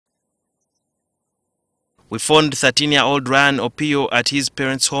We found 13-year-old Ryan Opio at his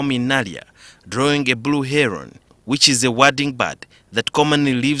parents' home in Nalia, drawing a blue heron, which is a wading bird that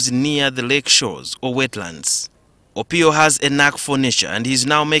commonly lives near the lake shores or wetlands. Opio has a knack for nature and he is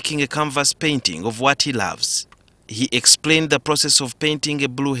now making a canvas painting of what he loves. He explained the process of painting a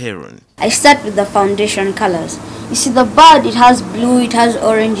blue heron. I start with the foundation colors. You see the bird, it has blue, it has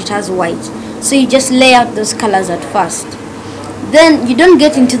orange, it has white. So you just lay out those colors at first. Then you don't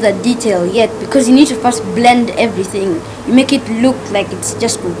get into the detail yet because you need to first blend everything. You make it look like it's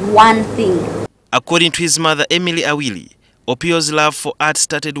just one thing. According to his mother, Emily Awili, Opio's love for art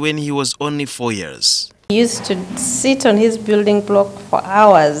started when he was only 4 years. He used to sit on his building block for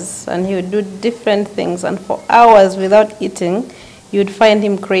hours and he would do different things, and for hours without eating you would find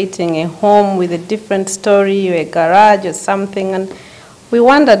him creating a home with a different story or a garage or something, and we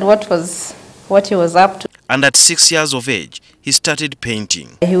wondered what he was up to. And at 6 years of age, he started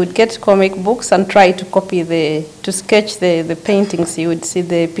painting. He would get comic books and try to copy to sketch the paintings he would see,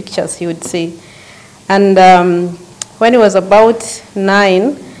 the pictures he would see. And when he was about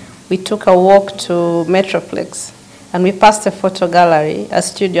 9, we took a walk to Metroplex and we passed a photo gallery,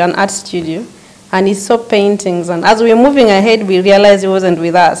 an art studio, and he saw paintings. And as we were moving ahead, we realized he wasn't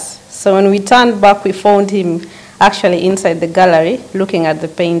with us. So when we turned back, we found him actually inside the gallery looking at the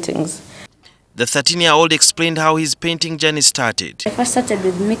paintings. The 13-year-old explained how his painting journey started. I first started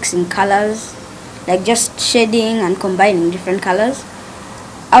with mixing colors, like just shading and combining different colors.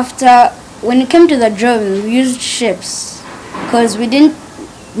 When it came to the drawing, we used shapes because we didn't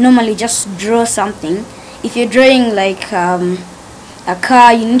normally just draw something. If you're drawing like a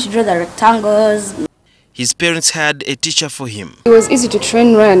car, you need to draw the rectangles. His parents had a teacher for him. It was easy to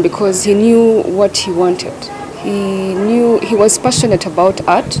train Ryan because he knew what he wanted. He was passionate about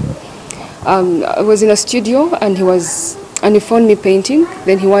art. I was in a studio and he found me painting.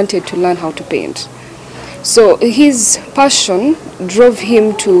 Then he wanted to learn how to paint. So his passion drove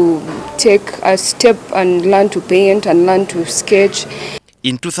him to take a step and learn to paint and learn to sketch.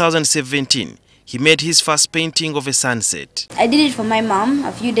 In 2017, he made his first painting of a sunset. I did it for my mom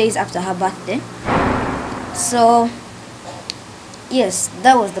a few days after her birthday. So yes,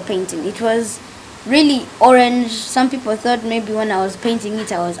 that was the painting. It was really orange. Some people thought maybe when I was painting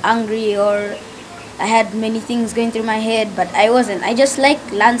it I was angry or I had many things going through my head, but I wasn't. I just like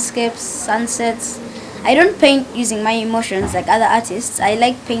landscapes, sunsets. I don't paint using my emotions like other artists. I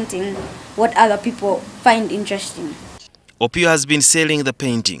like painting what other people find interesting. Opio has been selling the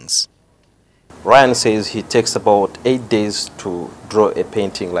paintings. Ryan says he takes about 8 days to draw a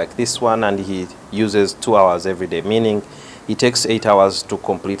painting like this one, and he uses 2 hours every day, meaning it takes 8 hours to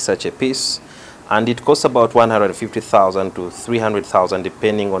complete such a piece. And it costs about 150,000 to 300,000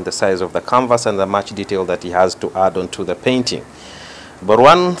 depending on the size of the canvas and the much detail that he has to add onto the painting. But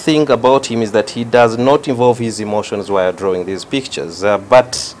one thing about him is that he does not involve his emotions while drawing these pictures.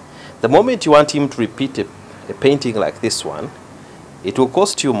 But the moment you want him to repeat a painting like this one, it will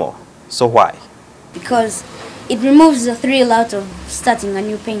cost you more. So why? Because it removes the thrill out of starting a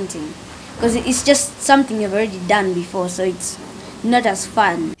new painting. Because it's just something you've already done before, so it's not as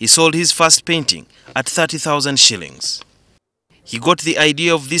fun. He sold his first painting at 30,000 shillings. He got the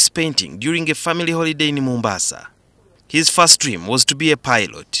idea of this painting during a family holiday in Mombasa. His first dream was to be a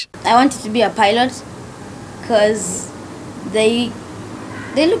pilot. I wanted to be a pilot because they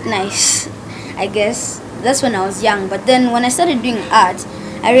look nice, I guess. That's when I was young. But then when I started doing art,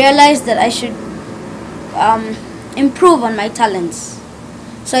 I realized that I should improve on my talents.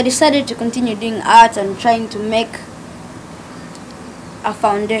 So I decided to continue doing art and trying to make a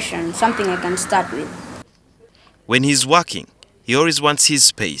foundation, something I can start with. When he's working, he always wants his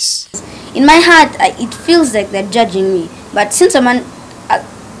space. In my heart, it feels like they're judging me. But since I'm an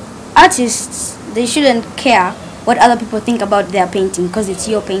artist, they shouldn't care what other people think about their painting because it's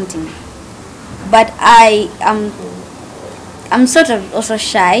your painting. But I'm sort of also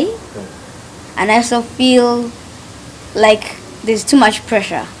shy, and I also feel like there's too much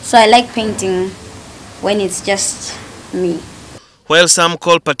pressure. So I like painting when it's just me. While some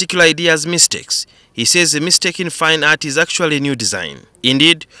call particular ideas mistakes, he says a mistake in fine art is actually a new design.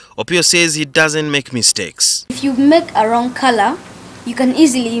 Indeed, Opio says he doesn't make mistakes. If you make a wrong color, you can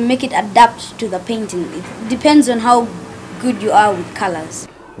easily make it adapt to the painting. It depends on how good you are with colors.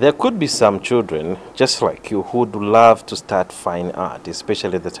 There could be some children, just like you, who would love to start fine art,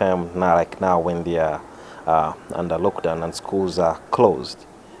 especially at the time like now when they are under lockdown and schools are closed.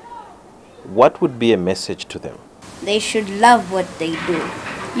 What would be a message to them? They should love what they do.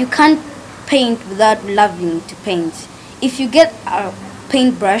 You can't paint without loving to paint. If you get a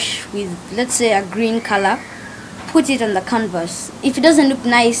paintbrush with, let's say, a green color, put it on the canvas. If it doesn't look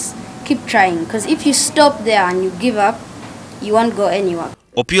nice, keep trying, because if you stop there and you give up, you won't go anywhere.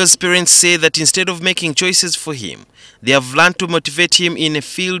 Opio's parents say that instead of making choices for him, they have learned to motivate him in a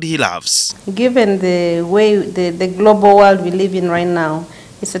field he loves. Given the way the global world we live in right now,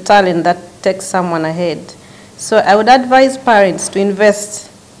 it's a talent that takes someone ahead. So I would advise parents to invest,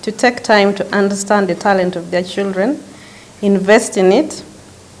 to take time to understand the talent of their children, invest in it,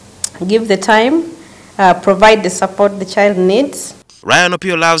 give the time, provide the support the child needs. Ryan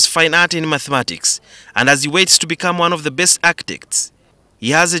Opio loves fine art and mathematics, and as he waits to become one of the best architects,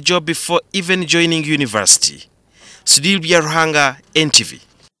 he has a job before even joining university. Sudhir Biaruhanga, NTV.